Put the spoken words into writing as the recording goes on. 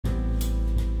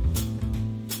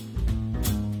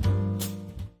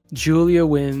Julia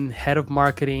Winn, Head of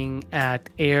Marketing at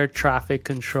Air Traffic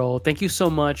Control. Thank you so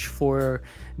much for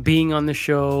being on the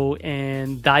show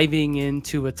and diving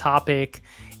into a topic,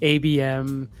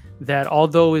 ABM, that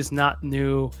although is not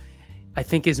new, I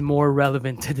think is more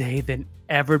relevant today than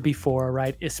ever before,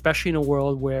 right? Especially in a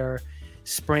world where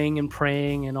spraying and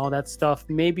praying and all that stuff,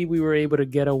 maybe we were able to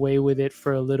get away with it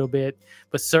for a little bit,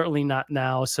 but certainly not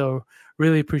now. So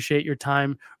really appreciate your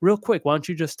time. Real quick, why don't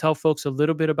you just tell folks a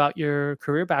little bit about your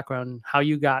career background, how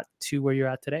you got to where you're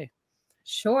at today?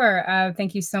 Sure.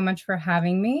 Thank you so much for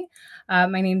having me.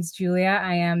 My name's Julia.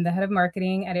 I am the head of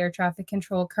marketing at Air Traffic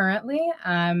Control currently.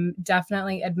 I'm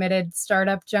definitely admitted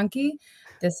startup junkie.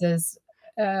 This is,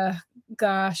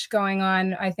 going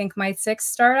on, I think, my sixth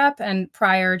startup. And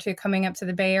prior to coming up to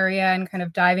the Bay Area and kind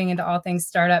of diving into all things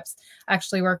startups,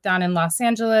 actually worked down in Los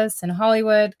Angeles and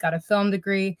Hollywood, got a film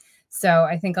degree. So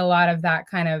I think a lot of that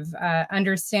kind of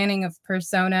understanding of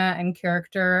persona and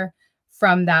character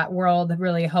from that world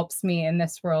really helps me in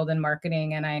this world in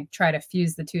marketing. And I try to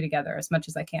fuse the two together as much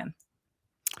as I can.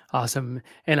 Awesome.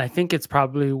 And I think it's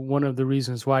probably one of the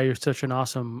reasons why you're such an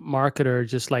awesome marketer,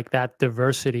 just like that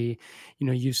diversity. You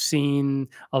know, you've seen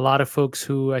a lot of folks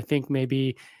who I think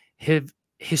maybe have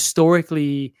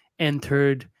historically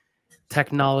entered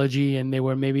technology and they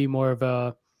were maybe more of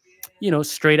a,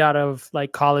 straight out of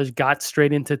like college, got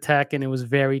straight into tech and it was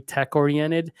very tech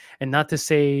oriented. And not to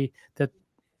say that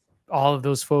all of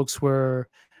those folks were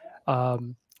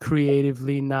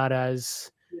creatively not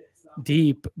as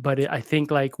deep, but I think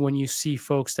like when you see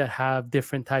folks that have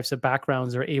different types of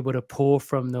backgrounds are able to pull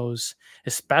from those,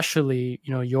 especially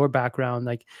your background,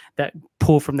 like that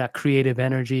pull from that creative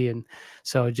energy. And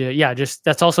so yeah, just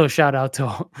that's also a shout out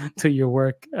to your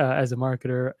work as a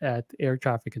marketer at Air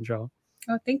Traffic Control.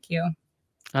 Oh, thank you.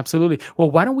 Absolutely. Well,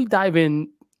 why don't we dive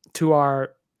in to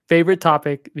our favorite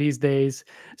topic these days,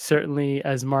 certainly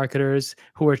as marketers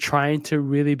who are trying to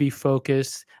really be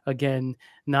focused, again,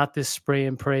 not this spray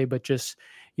and pray, but just,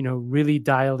 really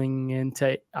dialing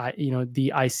into,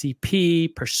 the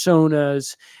ICP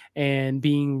personas and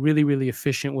being really, really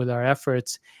efficient with our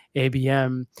efforts.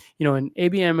 ABM, and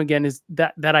ABM again is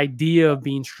that idea of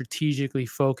being strategically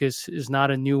focused is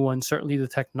not a new one. Certainly the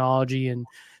technology and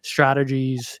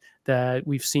strategies that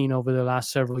we've seen over the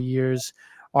last several years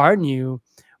are new.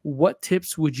 What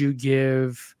tips would you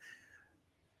give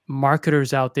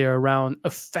marketers out there around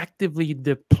effectively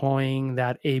deploying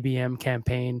that ABM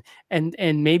campaign and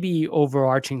maybe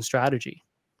overarching strategy?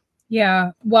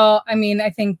 Yeah. Well, I mean, I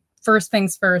think first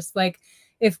things first, like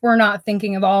if we're not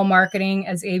thinking of all marketing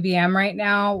as ABM right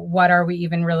now, what are we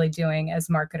even really doing as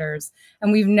marketers?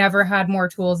 And we've never had more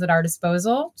tools at our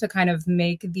disposal to kind of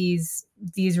make these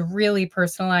really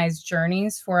personalized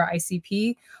journeys for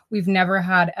ICP. We've never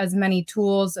had as many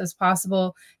tools as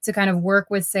possible to kind of work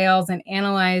with sales and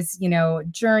analyze,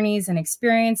 journeys and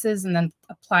experiences and then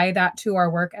apply that to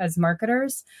our work as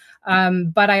marketers.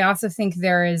 But I also think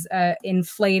there is a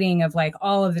inflating of like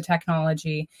all of the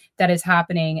technology that is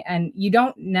happening. And you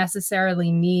don't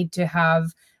necessarily need to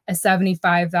have a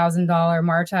 $75,000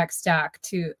 MarTech stack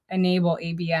to enable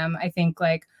ABM. I think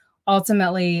like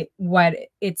ultimately what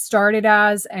it started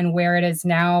as and where it is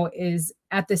now is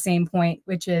at the same point,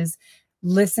 which is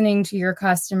listening to your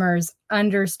customers,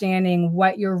 understanding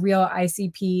what your real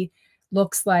ICP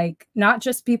looks like, not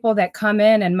just people that come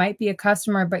in and might be a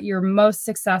customer, but your most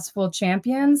successful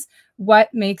champions,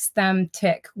 what makes them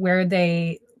tick, where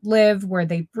they live, where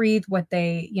they breathe, what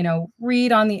they,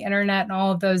 read on the internet and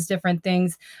all of those different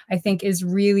things, I think is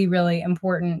really, really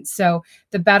important. So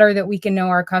the better that we can know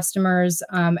our customers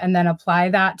and then apply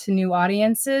that to new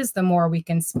audiences, the more we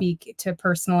can speak to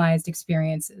personalized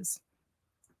experiences.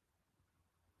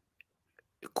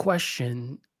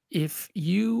 Question. If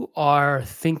you are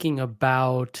thinking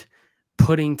about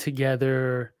putting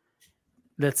together,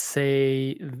 let's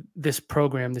say, this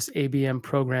program, this ABM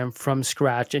program from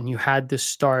scratch, and you had to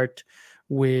start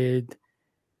with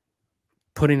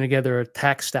putting together a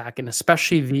tech stack, and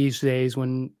especially these days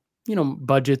when,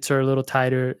 budgets are a little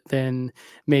tighter than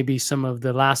maybe some of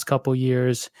the last couple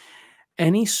years,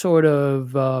 any sort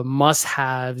of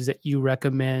must-haves that you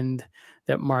recommend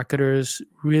that marketers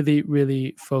really,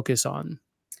 really focus on?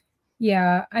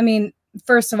 Yeah, I mean,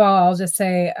 first of all, I'll just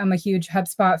say I'm a huge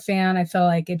HubSpot fan. I feel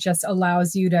like it just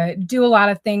allows you to do a lot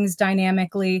of things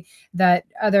dynamically that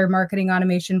other marketing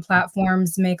automation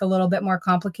platforms make a little bit more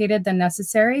complicated than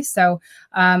necessary. So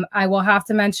I will have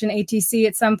to mention ATC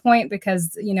at some point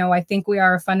because, I think we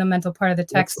are a fundamental part of the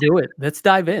tech. Let's do it. Let's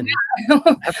dive in.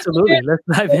 Absolutely. Let's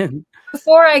dive in.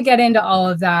 Before I get into all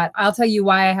of that, I'll tell you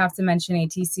why I have to mention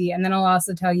ATC. And then I'll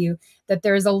also tell you that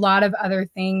there's a lot of other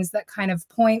things that kind of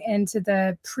point into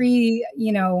the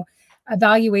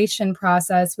evaluation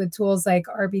process with tools like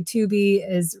RB2B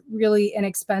is really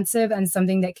inexpensive and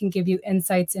something that can give you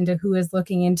insights into who is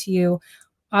looking into you.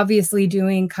 Obviously,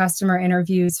 doing customer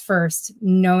interviews first,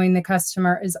 knowing the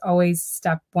customer is always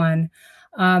step one.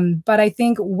 But I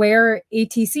think where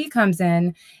ATC comes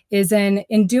in is in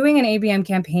doing an ABM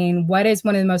campaign, what is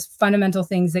one of the most fundamental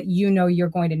things that you know you're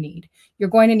going to need? You're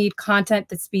going to need content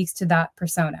that speaks to that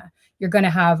persona. You're going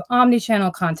to have omni-channel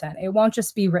content. It won't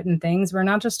just be written things. We're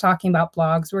not just talking about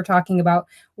blogs. We're talking about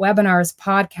webinars,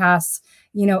 podcasts,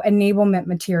 enablement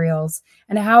materials.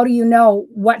 And how do you know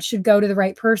what should go to the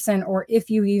right person, or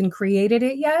if you even created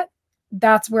it yet?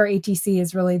 That's where ATC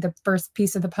is really the first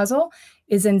piece of the puzzle,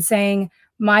 is in saying,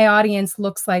 my audience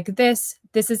looks like this.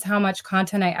 This is how much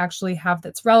content I actually have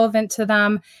that's relevant to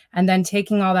them. And then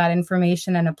taking all that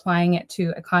information and applying it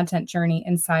to a content journey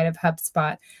inside of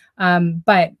HubSpot.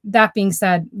 But that being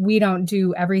said, we don't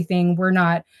do everything. We're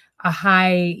not a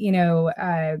high,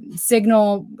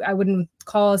 signal. I wouldn't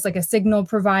call us like a signal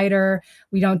provider.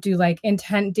 We don't do like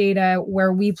intent data.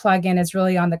 Where we plug in is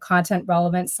really on the content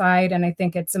relevant side. And I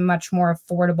think it's a much more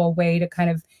affordable way to kind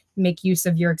of make use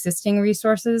of your existing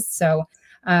resources. So,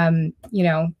 I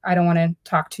don't want to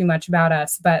talk too much about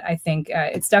us, but I think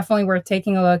it's definitely worth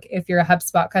taking a look if you're a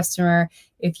HubSpot customer,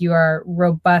 if you are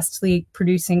robustly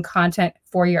producing content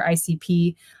for your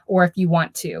ICP, or if you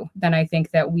want to, then I think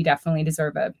that we definitely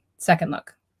deserve a second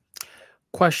look.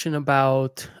 Question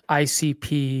about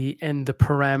ICP and the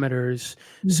parameters.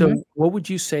 So what would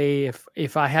you say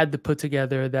if I had to put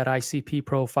together that ICP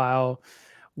profile,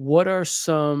 what are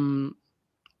some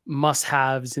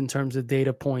must-haves in terms of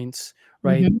data points,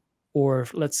 right? Or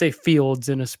let's say fields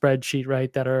in a spreadsheet,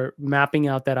 right, that are mapping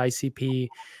out that ICP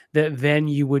that then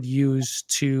you would use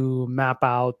to map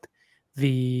out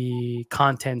the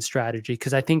content strategy?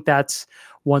 Because I think that's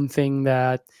one thing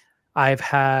that I've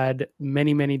had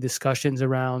many, many discussions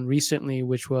around recently,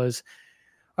 which was,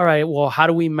 all right, well, how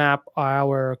do we map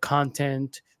our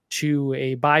content to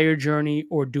a buyer journey,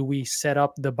 or do we set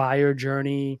up the buyer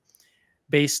journey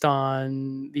based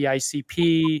on the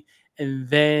ICP and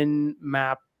then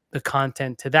map the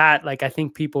content to that? Like, I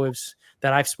think people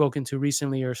that I've spoken to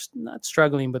recently are not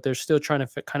struggling, but they're still trying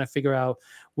to kind of figure out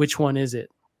which one is it.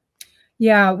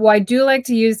 Yeah, well, I do like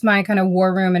to use my kind of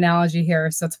war room analogy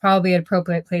here. So it's probably an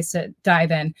appropriate place to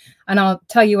dive in. And I'll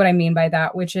tell you what I mean by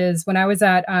that, which is when I was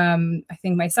at, I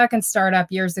think my second startup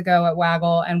years ago at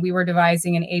Waggle, and we were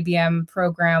devising an ABM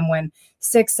program when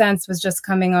 6 Sense was just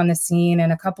coming on the scene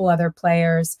and a couple other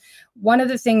players. One of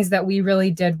the things that we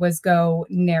really did was go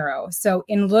narrow. So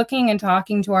in looking and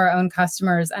talking to our own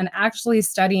customers and actually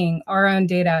studying our own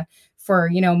data for,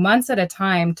 months at a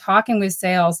time, talking with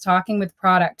sales, talking with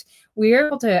product, we were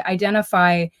able to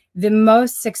identify the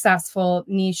most successful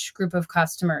niche group of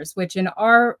customers, which in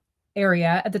our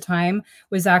area at the time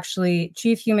was actually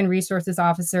chief human resources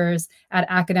officers at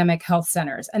academic health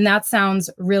centers. And that sounds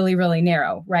really, really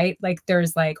narrow, right? Like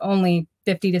there's like only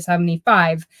 50 to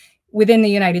 75 within the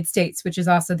United States, which is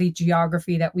also the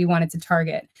geography that we wanted to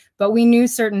target. But we knew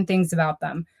certain things about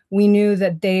them. We knew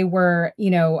that they were,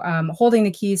 holding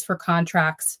the keys for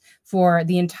contracts for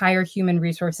the entire human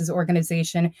resources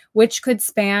organization, which could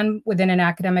span within an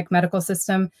academic medical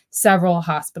system several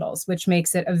hospitals, which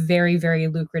makes it a very, very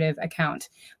lucrative account.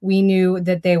 We knew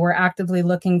that they were actively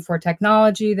looking for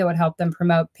technology that would help them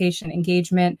promote patient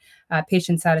engagement,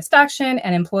 patient satisfaction,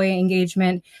 and employee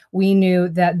engagement. We knew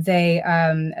that they,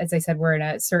 as I said, were in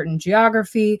a certain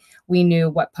geography. We knew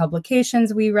what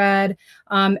publications we read.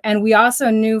 And we also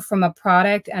knew from a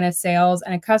product and a sales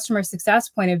and a customer success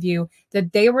point of view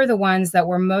that they were the ones that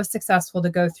were most successful to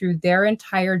go through their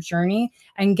entire journey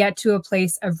and get to a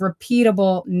place of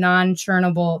repeatable,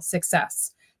 non-churnable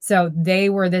success. So they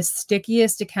were the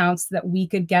stickiest accounts that we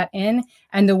could get in,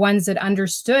 and the ones that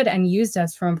understood and used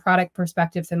us from a product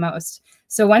perspective the most.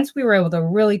 So once we were able to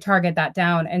really target that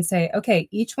down and say, okay,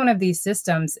 each one of these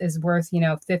systems is worth,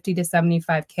 50 to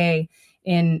 75K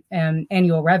in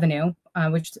annual revenue,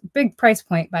 which is a big price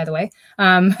point, by the way,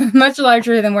 much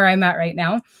larger than where I'm at right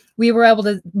now. We were able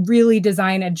to really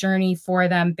design a journey for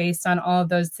them based on all of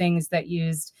those things that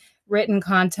used written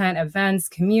content, events,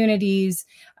 communities,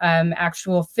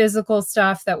 actual physical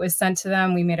stuff that was sent to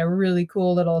them. We made a really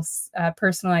cool little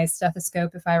personalized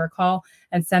stethoscope, if I recall,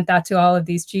 and sent that to all of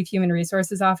these chief human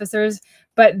resources officers.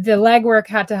 But the legwork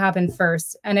had to happen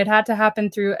first, and it had to happen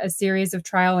through a series of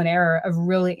trial and error of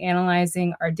really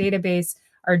analyzing our database,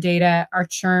 our data, our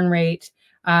churn rate,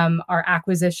 our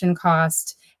acquisition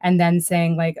cost, and then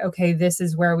saying like, okay, this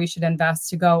is where we should invest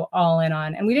to go all in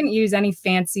on. And we didn't use any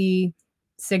fancy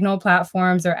signal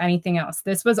platforms or anything else.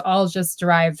 This was all just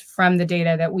derived from the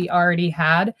data that we already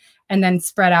had and then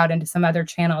spread out into some other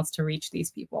channels to reach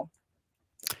these people.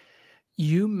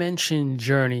 You mentioned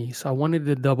journey, so I wanted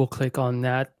to double click on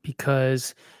that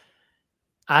because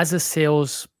as a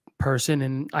salesperson,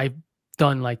 and I've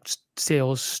done like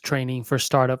sales training for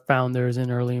startup founders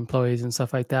and early employees and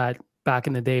stuff like that back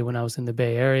in the day when I was in the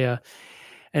Bay Area.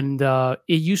 And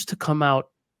it used to come out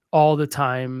all the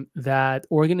time that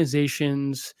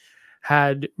organizations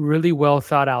had really well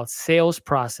thought out sales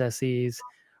processes,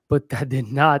 but that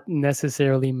did not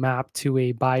necessarily map to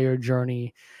a buyer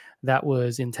journey that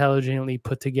was intelligently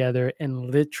put together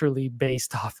and literally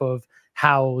based off of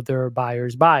how their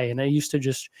buyers buy. And it used to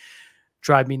just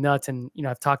drive me nuts. And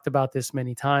I've talked about this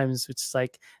many times. It's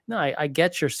like, no, I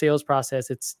get your sales process.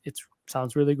 It's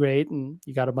sounds really great, and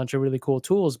you got a bunch of really cool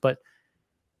tools, but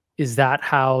is that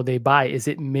how they buy? Is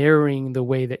it mirroring the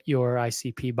way that your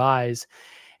ICP buys?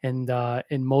 And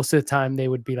most of the time they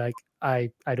would be like,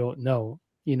 I don't know.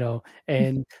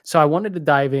 And so I wanted to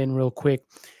dive in real quick.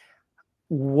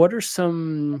 What are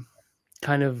some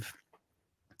kind of,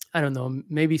 I don't know,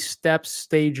 maybe steps,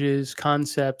 stages,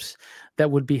 concepts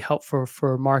that would be helpful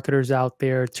for marketers out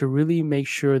there to really make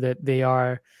sure that they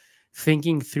are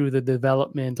thinking through the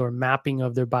development or mapping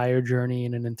of their buyer journey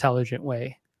in an intelligent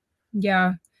way?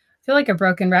 Yeah. I feel like a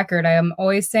broken record. I am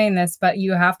always saying this, but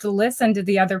you have to listen to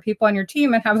the other people on your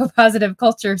team and have a positive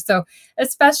culture. So,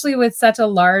 especially with such a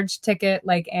large ticket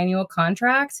like annual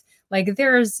contract, like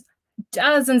there's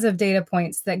dozens of data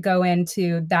points that go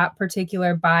into that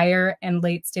particular buyer and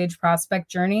late stage prospect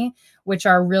journey, which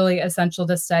are really essential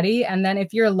to study. And then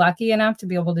if you're lucky enough to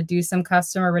be able to do some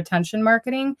customer retention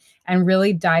marketing and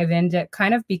really dive into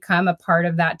kind of become a part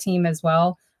of that team as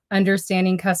well,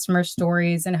 understanding customer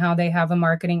stories and how they have a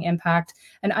marketing impact,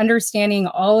 and understanding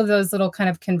all of those little kind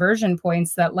of conversion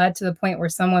points that led to the point where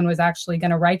someone was actually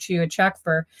going to write you a check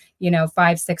for,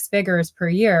 5-6 figures per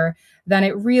year, then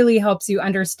it really helps you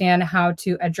understand how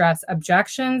to address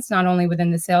objections, not only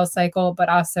within the sales cycle, but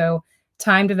also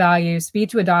time to value, speed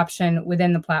to adoption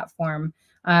within the platform.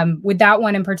 With that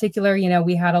one in particular,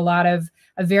 we had a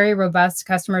very robust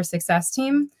customer success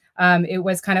team. It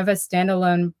was kind of a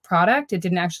standalone product. It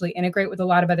didn't actually integrate with a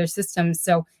lot of other systems.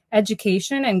 So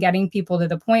education and getting people to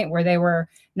the point where they were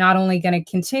not only going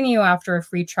to continue after a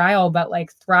free trial, but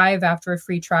like thrive after a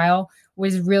free trial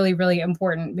was really, really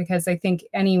important, because I think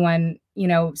anyone,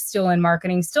 still in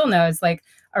marketing still knows like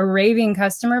a raving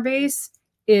customer base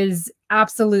is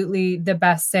absolutely the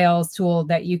best sales tool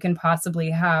that you can possibly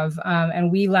have.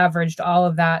 And we leveraged all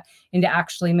of that into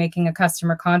actually making a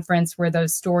customer conference where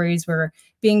those stories were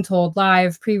being told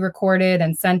live, pre-recorded,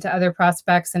 and sent to other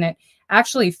prospects. And it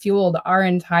actually fueled our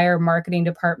entire marketing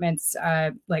department's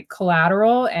like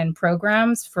collateral and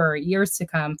programs for years to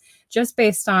come, just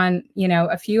based on,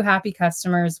 a few happy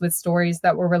customers with stories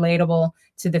that were relatable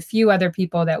to the few other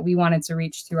people that we wanted to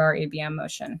reach through our ABM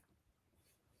motion.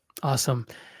 Awesome.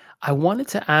 I wanted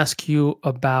to ask you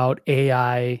about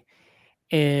AI,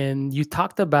 and you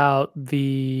talked about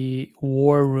the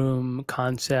war room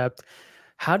concept.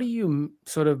 How do you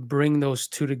sort of bring those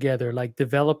two together, like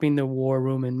developing the war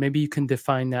room? And maybe you can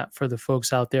define that for the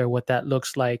folks out there, what that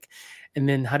looks like. And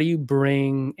then how do you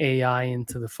bring AI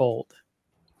into the fold?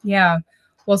 Yeah.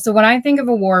 Well, so when I think of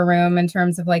a war room in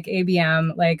terms of like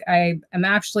ABM, like I am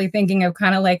actually thinking of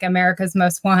kind of like America's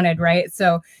Most Wanted, right?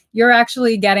 So you're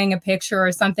actually getting a picture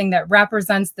or something that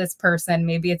represents this person.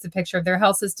 Maybe it's a picture of their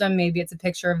health system. Maybe it's a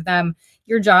picture of them.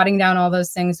 You're jotting down all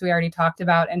those things we already talked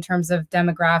about in terms of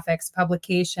demographics,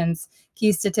 publications,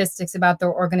 key statistics about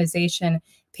their organization,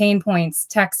 pain points,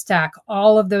 tech stack,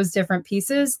 all of those different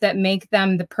pieces that make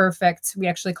them the perfect, we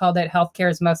actually called it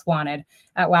Healthcare's Most Wanted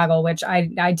at Waggle, which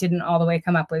I didn't all the way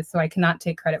come up with, so I cannot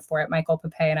take credit for it. Michael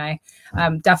Pepe and I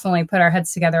definitely put our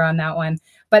heads together on that one.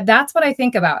 But that's what I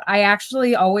think about. I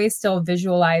actually always still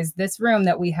visualize this room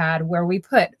that we had where we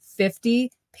put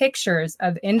 50 pictures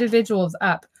of individuals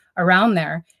up around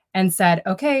there and said,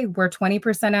 okay, we're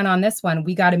 20% in on this one.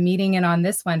 We got a meeting in on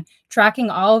this one, tracking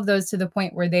all of those to the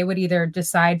point where they would either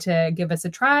decide to give us a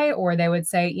try, or they would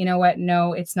say, you know what,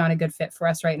 no, it's not a good fit for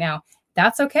us right now.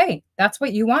 That's okay. That's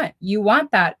what you want. You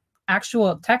want that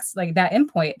actual text, like that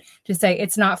endpoint, to say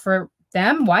it's not for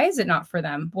them. Why is it not for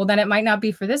them? Well, then it might not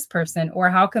be for this person. Or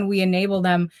how can we enable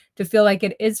them to feel like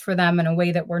it is for them in a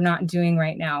way that we're not doing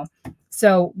right now?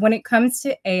 So when it comes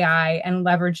to AI and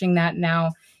leveraging that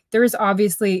now, there's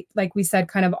obviously, like we said,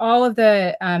 kind of all of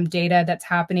the data that's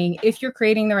happening. If you're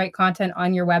creating the right content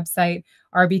on your website,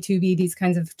 RB2B, these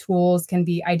kinds of tools can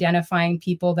be identifying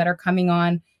people that are coming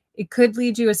on it could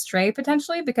lead you astray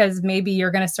potentially, because maybe you're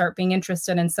going to start being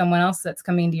interested in someone else that's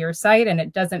coming to your site and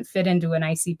it doesn't fit into an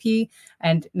ICP.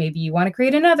 And maybe you want to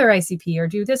create another ICP or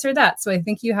do this or that. So I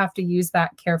think you have to use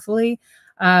that carefully.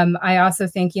 I also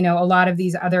think, a lot of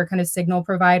these other kind of signal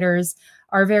providers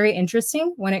are very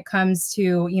interesting when it comes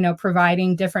to,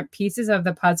 providing different pieces of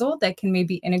the puzzle that can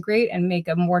maybe integrate and make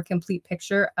a more complete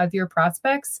picture of your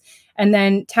prospects. And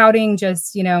then touting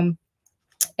just,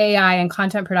 AI and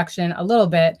content production a little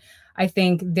bit. I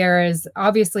think there is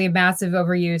obviously a massive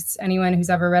overuse. Anyone who's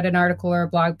ever read an article or a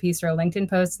blog piece or a LinkedIn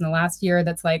post in the last year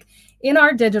that's like, in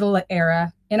our digital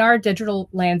era, in our digital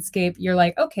landscape, you're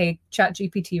like, okay,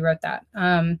 ChatGPT wrote that.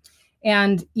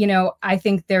 And, I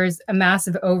think there's a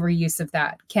massive overuse of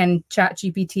that. Can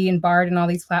ChatGPT and Bard and all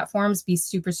these platforms be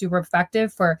super, super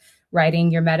effective for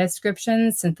writing your meta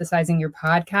descriptions, synthesizing your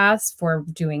podcast, for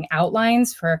doing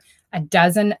outlines, for a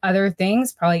dozen other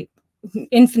things, probably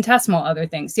infinitesimal other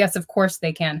things? Yes, of course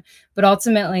they can. But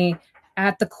ultimately,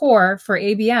 at the core for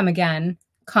ABM, again,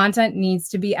 content needs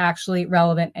to be actually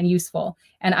relevant and useful.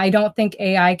 And I don't think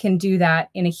AI can do that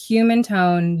in a human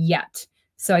tone yet.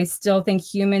 So I still think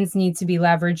humans need to be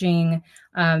leveraging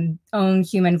own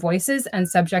human voices and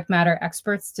subject matter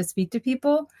experts to speak to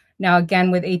people. Now,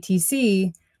 again, with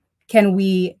ATC, can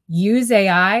we use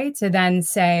AI to then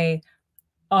say,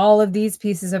 all of these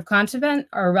pieces of content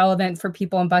are relevant for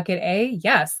people in bucket A?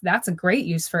 Yes, that's a great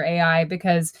use for AI,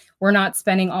 because we're not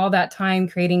spending all that time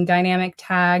creating dynamic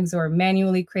tags or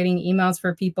manually creating emails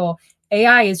for people.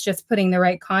 AI is just putting the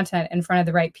right content in front of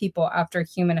the right people after a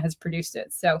human has produced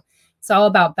it. So it's all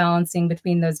about balancing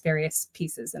between those various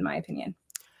pieces, in my opinion.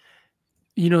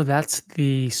 That's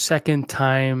the second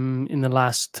time in the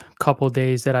last couple of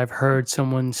days that I've heard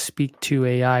someone speak to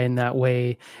AI in that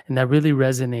way. And that really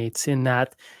resonates, in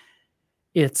that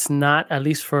it's not, at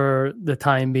least for the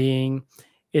time being,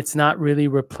 it's not really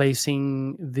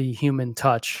replacing the human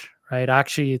touch, right?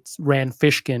 Actually, it's Rand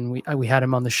Fishkin. We had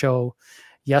him on the show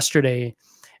yesterday,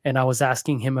 and I was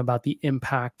asking him about the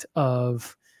impact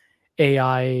of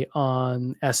AI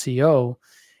on SEO.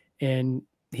 And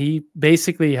he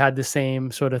basically had the same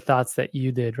sort of thoughts that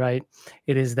you did, right?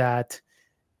 It is that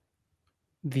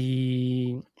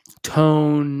the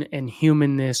tone and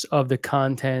humanness of the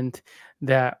content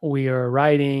that we are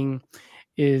writing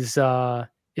is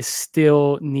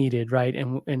still needed, right?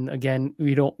 And again,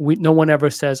 no one ever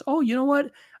says, oh, you know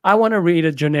what? I want to read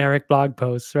a generic blog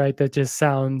post, right? That just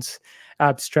sounds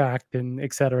abstract and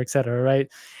et cetera, right?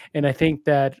 And I think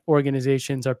that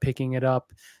organizations are picking it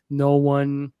up. No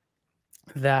one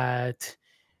that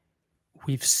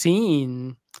we've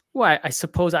seen, well, I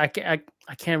suppose I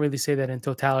can't really say that in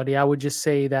totality. I would just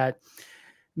say that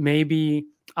maybe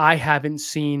I haven't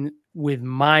seen, with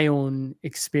my own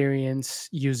experience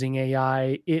using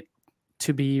AI, it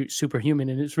to be superhuman.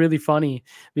 And it's really funny,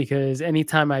 because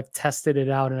anytime I've tested it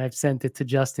out and I've sent it to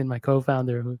Justin, my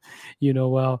co-founder, who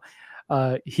well,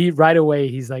 he right away,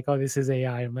 he's like, oh, this is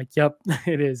AI. I'm like, yep,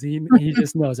 it is. He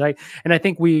just knows, right? And I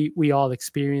think we all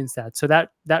experience that. So that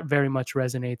very much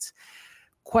resonates.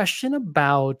 Question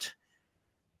about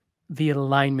the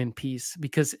alignment piece,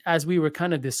 because as we were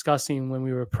kind of discussing when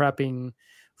we were prepping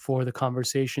for the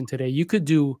conversation today, you could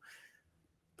do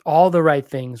all the right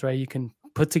things, right? You can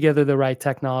put together the right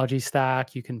technology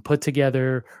stack. You can put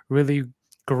together really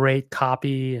great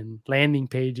copy and landing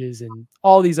pages and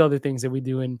all these other things that we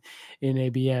do in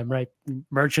ABM, right?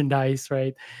 Merchandise,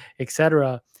 right?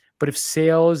 Etc. But if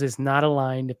sales is not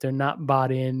aligned, if they're not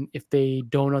bought in, if they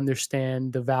don't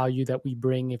understand the value that we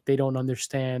bring, if they don't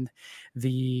understand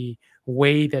the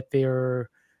way that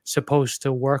they're supposed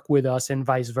to work with us and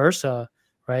vice versa,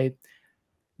 right?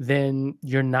 Then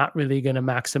you're not really going to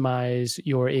maximize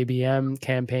your ABM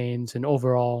campaigns and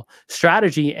overall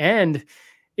strategy. And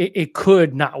it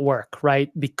could not work, right?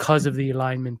 Because of the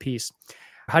alignment piece.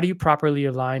 How do you properly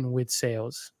align with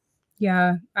sales?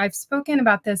 Yeah, I've spoken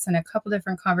about this in a couple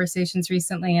different conversations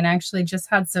recently, and actually just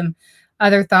had some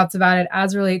other thoughts about it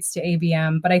as relates to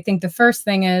ABM. But I think the first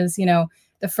thing is,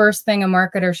 the first thing a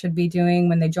marketer should be doing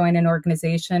when they join an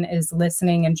organization is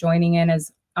listening and joining in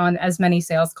on as many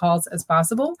sales calls as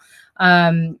possible.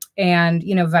 And,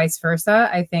 vice versa.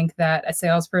 I think that a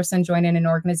salesperson joining an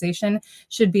organization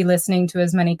should be listening to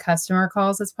as many customer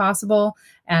calls as possible,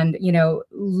 and,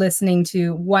 listening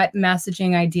to what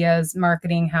messaging ideas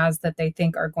marketing has that they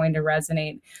think are going to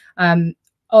resonate.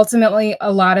 Ultimately,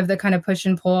 a lot of the kind of push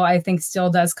and pull, I think, still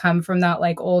does come from that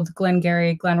like old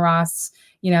Glengarry, Glen Ross,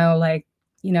 the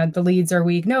leads are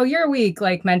weak. No, you're weak,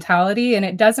 like mentality. And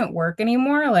it doesn't work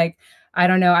anymore. Like, I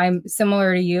don't know. I'm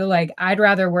similar to you. Like, I'd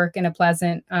rather work in a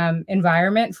pleasant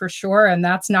environment for sure. And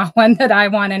that's not one that I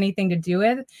want anything to do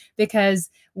with, because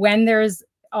when there's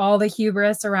all the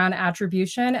hubris around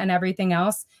attribution and everything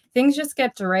else, things just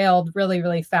get derailed really,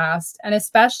 really fast. And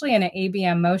especially in an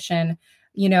ABM motion,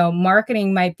 you know,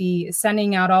 marketing might be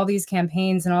sending out all these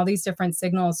campaigns and all these different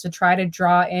signals to try to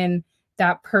draw in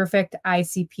that perfect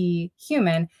ICP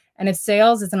human. And if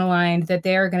sales isn't aligned, that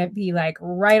they are going to be like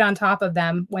right on top of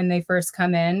them when they first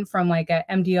come in from like a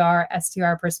MDR,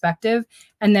 SDR perspective,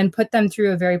 and then put them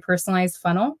through a very personalized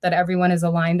funnel that everyone is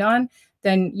aligned on,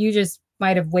 then you just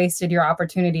might have wasted your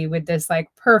opportunity with this like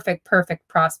perfect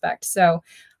prospect. So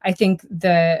I think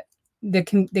the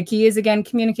key is, again,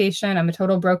 communication. I'm a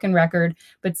total broken record,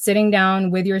 but sitting down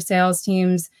with your sales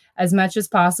teams as much as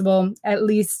possible, at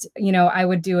least, you know, I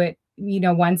would do it, you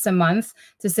know, once a month,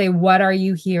 to say, what are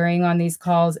you hearing on these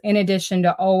calls? In addition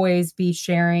to always be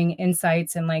sharing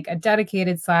insights in like a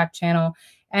dedicated Slack channel,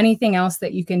 anything else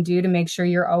that you can do to make sure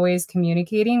you're always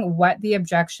communicating what the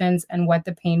objections and what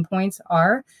the pain points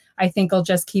are, I think will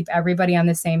just keep everybody on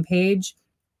the same page.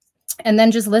 And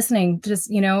then just listening, just,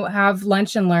 you know, have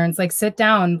lunch and learns, like sit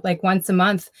down like once a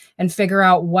month and figure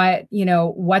out what, you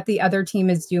know, what the other team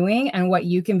is doing and what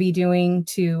you can be doing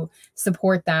to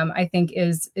support them, I think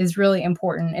is really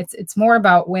important. It's more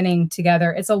about winning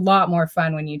together. It's a lot more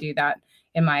fun when you do that,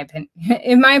 in my opinion.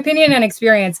 In my opinion and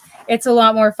experience, it's a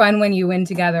lot more fun when you win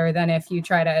together than if you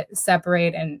try to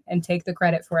separate and take the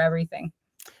credit for everything.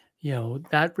 You know,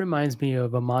 that reminds me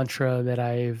of a mantra that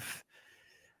I've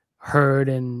heard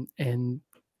and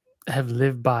have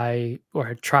lived by, or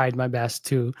have tried my best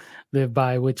to live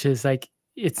by, which is like,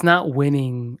 it's not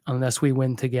winning unless we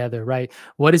win together, right?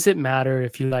 What does it matter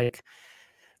if you like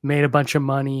made a bunch of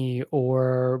money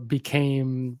or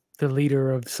became the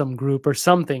leader of some group or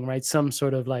something, right? Some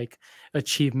sort of like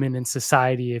achievement in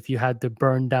society, if you had to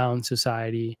burn down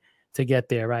society to get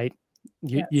there, right?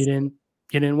 You Yes. you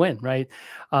didn't win, right?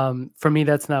 For me,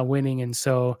 that's not winning. And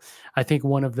so I think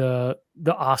one of the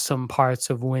awesome parts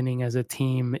of winning as a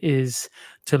team is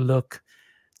to look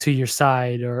to your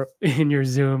side, or in your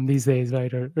Zoom these days,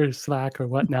 right, or Slack or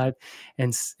whatnot,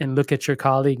 and look at your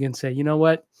colleague and say, you know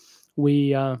what,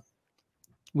 we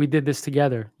we did this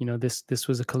together. You know, this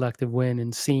was a collective win,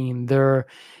 and seeing their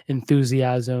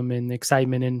enthusiasm and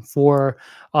excitement, and for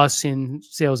us in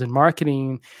sales and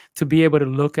marketing to be able to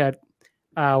look at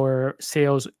our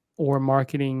sales or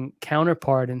marketing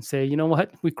counterpart and say, you know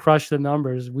what, we crushed the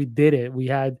numbers, we did it, we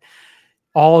had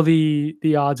all the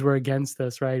odds were against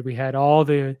us, right? We had all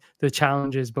the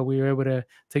challenges, but we were able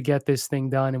to get this thing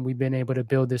done, and we've been able to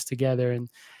build this together. And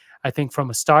I think from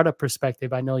a startup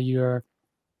perspective, I know you're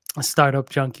a startup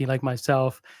junkie like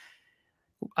myself.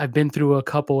 I've been through a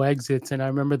couple exits, and I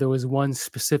remember there was one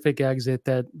specific exit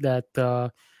that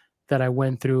I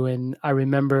went through, and I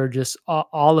remember just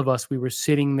all of us, we were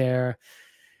sitting there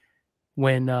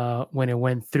when it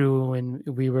went through, and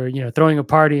we were, you know, throwing a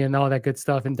party and all that good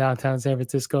stuff in downtown San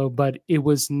Francisco. But it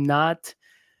was not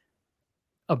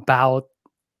about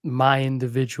my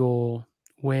individual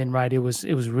win, right? It was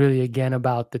really, again,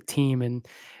 about the team,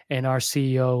 and our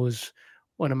CEO was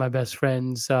one of my best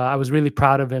friends. I was really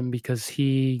proud of him because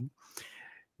he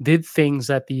did things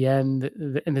at the end,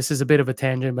 and this is a bit of a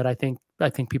tangent, but I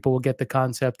think people will get the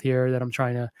concept here that I'm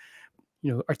trying to,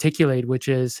 you know, articulate, which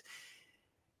is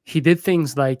he did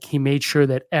things like he made sure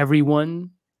that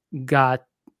everyone got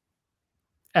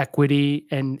equity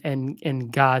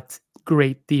and got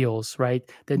great deals, right?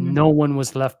 That Mhm. no one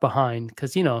was left behind,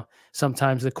 because, you know,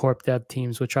 sometimes the corp dev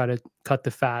teams would try to cut the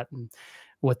fat and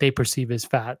what they perceive as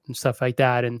fat and stuff like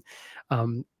that, and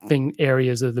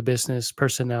areas of the business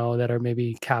personnel that are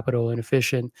maybe capital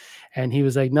inefficient. And he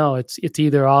was like, no, it's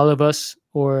either all of us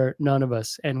or none of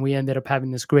us. And we ended up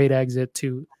having this great exit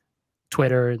to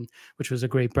Twitter, and which was a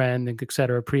great brand, and et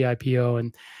cetera,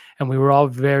 pre-IPO, and we were all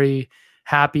very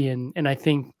happy. And I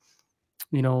think,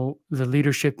 you know, the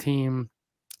leadership team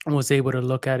was able to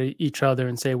look at each other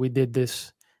and say, we did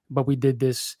this, but we did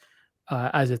this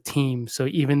as a team. So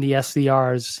even the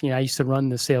SDRs, you know, I used to run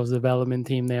the sales development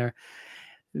team there.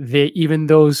 Even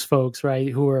those folks, right,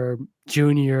 who are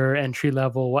junior, entry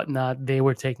level, whatnot, they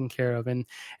were taken care of. And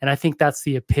I think that's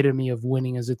the epitome of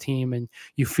winning as a team. And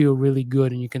you feel really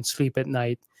good, and you can sleep at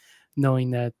night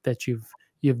knowing that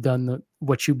you've done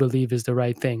what you believe is the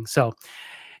right thing. So,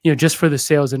 you know, just for the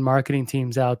sales and marketing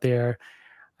teams out there,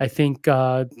 I think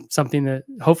something that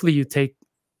hopefully you take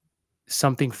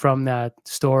something from that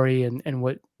story, and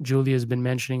what Julia has been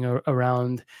mentioning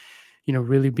around, you know,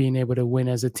 really being able to win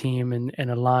as a team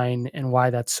and align, and why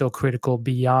that's so critical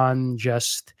beyond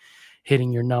just,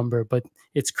 hitting your number, but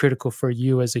it's critical for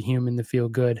you as a human to feel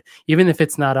good. Even if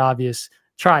it's not obvious,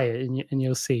 try it and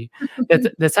you'll see.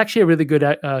 That's actually a really good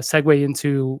segue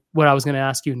into what I was going to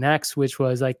ask you next, which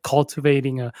was like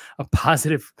cultivating a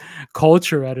positive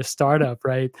culture at a startup,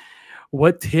 right?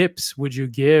 What tips would you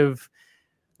give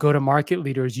go-to-market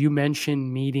leaders? You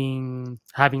mentioned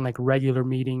having like regular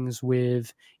meetings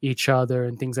with each other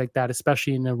and things like that,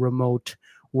 especially in a remote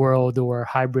world or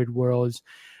hybrid worlds.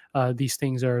 These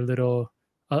things are a little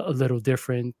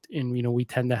different, and we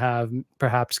tend to have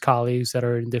perhaps colleagues that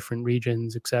are in different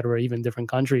regions, et cetera, even different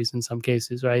countries in some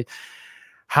cases, right?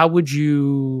 How would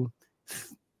you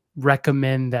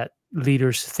recommend that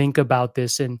leaders think about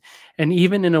this? And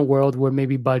even in a world where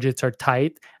maybe budgets are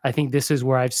tight, I think this is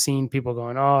where I've seen people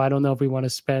going, oh, I don't know if we want to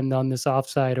spend on this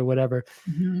offsite or whatever.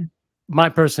 Mhm. My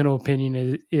personal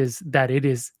opinion is that it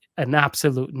is an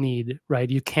absolute need, right?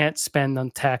 You can't spend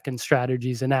on tech and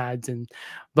strategies and ads and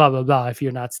blah blah blah if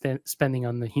you're not spending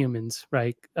on the humans,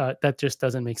 right? That just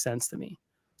doesn't make sense to me.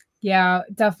 Yeah,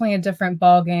 definitely a different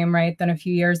ball game, right, than a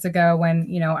few years ago when,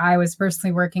 I was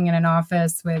personally working in an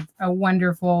office with a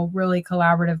wonderful, really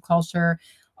collaborative culture,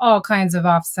 all kinds of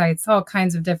offsites, all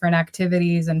kinds of different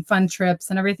activities and fun trips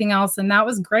and everything else. And that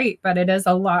was great, but it is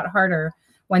a lot harder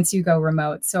once you go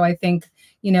remote. So I think,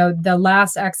 the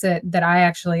last exit that I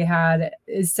actually had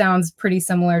sounds pretty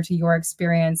similar to your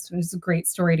experience. It was a great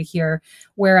story to hear.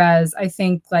 Whereas I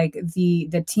think like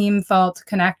the team felt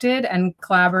connected and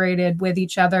collaborated with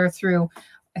each other through,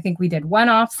 I think we did one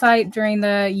offsite during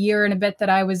the year and a bit that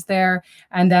I was there.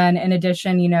 And then in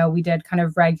addition, we did kind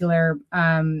of regular,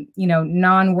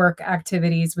 non-work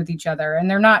activities with each other. And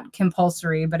they're not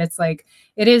compulsory, but it's like,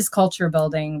 it is culture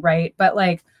building, right? But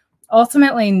like,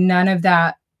 ultimately, none of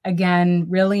that, again,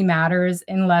 really matters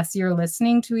unless you're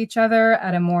listening to each other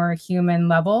at a more human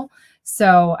level.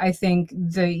 So I think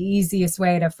the easiest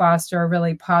way to foster a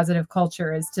really positive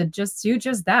culture is to just do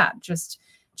just that. Just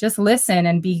listen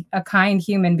and be a kind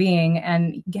human being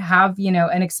and have,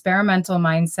 an experimental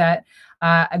mindset,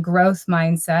 a growth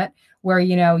mindset where,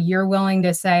 you're willing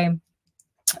to say,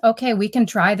 okay, we can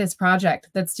try this project.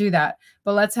 Let's do that.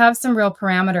 But let's have some real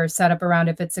parameters set up around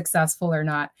if it's successful or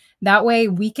not. That way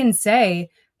we can say,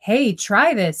 hey,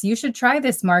 try this. You should try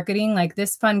this marketing, like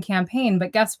this fun campaign.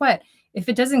 But guess what? If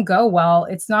it doesn't go well,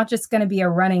 it's not just going to be a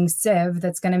running sieve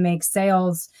that's going to make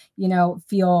sales,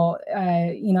 feel,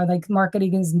 like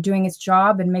marketing is doing its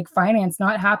job and make finance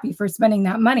not happy for spending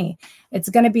that money. It's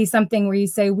going to be something where you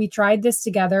say, we tried this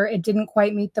together. It didn't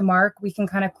quite meet the mark. We can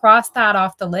kind of cross that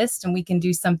off the list and we can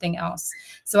do something else.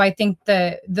 So I think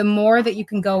the more that you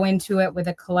can go into it with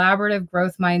a collaborative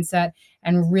growth mindset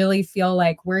and really feel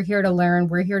like we're here to learn,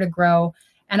 we're here to grow,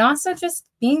 and also just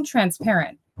being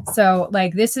transparent. So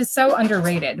like, this is so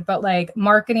underrated, but like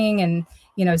marketing and,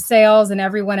 sales and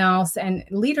everyone else and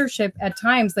leadership at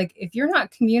times, like if you're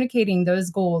not communicating those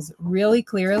goals really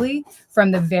clearly from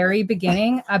the very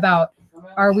beginning about,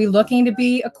 are we looking to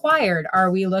be acquired? Are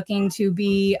we looking to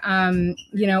be,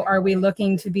 are we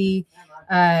looking to be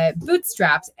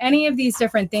bootstrapped? Any of these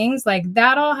different things, like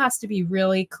that all has to be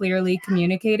really clearly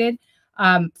communicated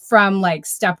from like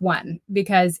step one.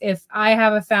 Because if I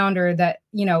have a founder that,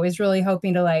 is really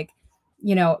hoping to like,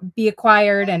 be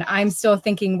acquired and I'm still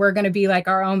thinking we're going to be like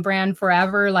our own brand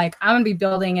forever, like I'm going to be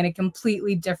building in a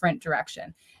completely different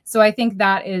direction. So I think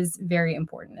that is very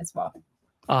important as well.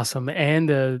 Awesome.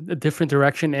 And a different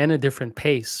direction and a different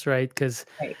pace, right? Because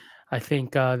Right. I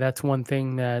think that's one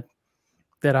thing that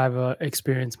I've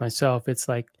experienced myself. It's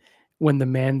like when the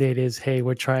mandate is, hey,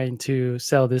 we're trying to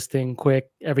sell this thing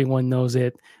quick, everyone knows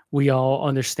it, we all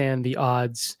understand the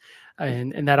odds,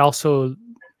 and that also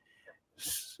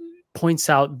points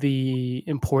out the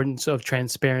importance of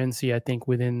transparency, I think,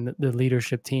 within the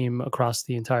leadership team across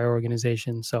the entire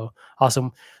organization. So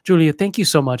awesome. Julia, thank you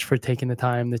so much for taking the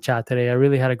time to chat today. I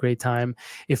really had a great time.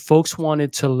 If folks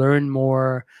wanted to learn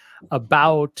more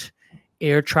about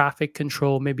air traffic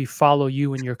control, maybe follow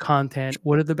you and your content,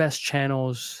 what are the best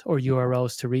channels or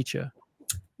URLs to reach you?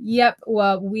 Yep.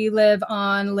 Well, we live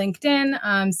on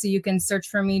LinkedIn. So you can search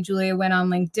for me, Julia Winn, on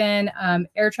LinkedIn.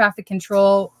 Air traffic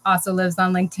control also lives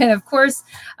on LinkedIn, of course.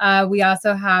 We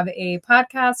also have a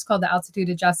podcast called The Altitude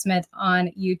Adjustment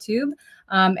on YouTube.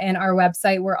 And our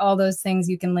website, where all those things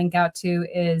you can link out to,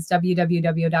 is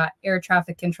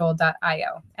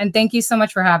www.airtrafficcontrol.io. And thank you so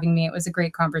much for having me. It was a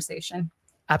great conversation.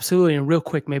 Absolutely. And real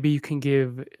quick, maybe you can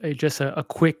give just a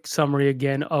quick summary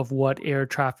again of what air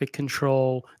traffic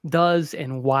control does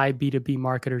and why B2B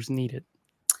marketers need it.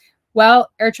 Well,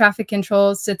 air traffic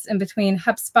control sits in between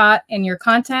HubSpot and your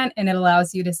content, and it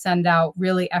allows you to send out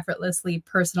really effortlessly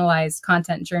personalized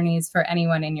content journeys for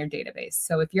anyone in your database.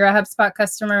 So if you're a HubSpot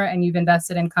customer and you've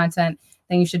invested in content,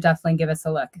 then you should definitely give us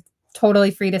a look. It's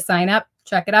totally free to sign up.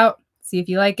 Check it out. See if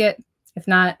you like it. If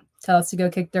not, tell us to go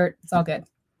kick dirt. It's all good.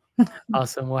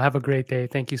 Awesome. Well, have a great day.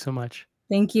 Thank you so much.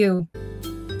 Thank you.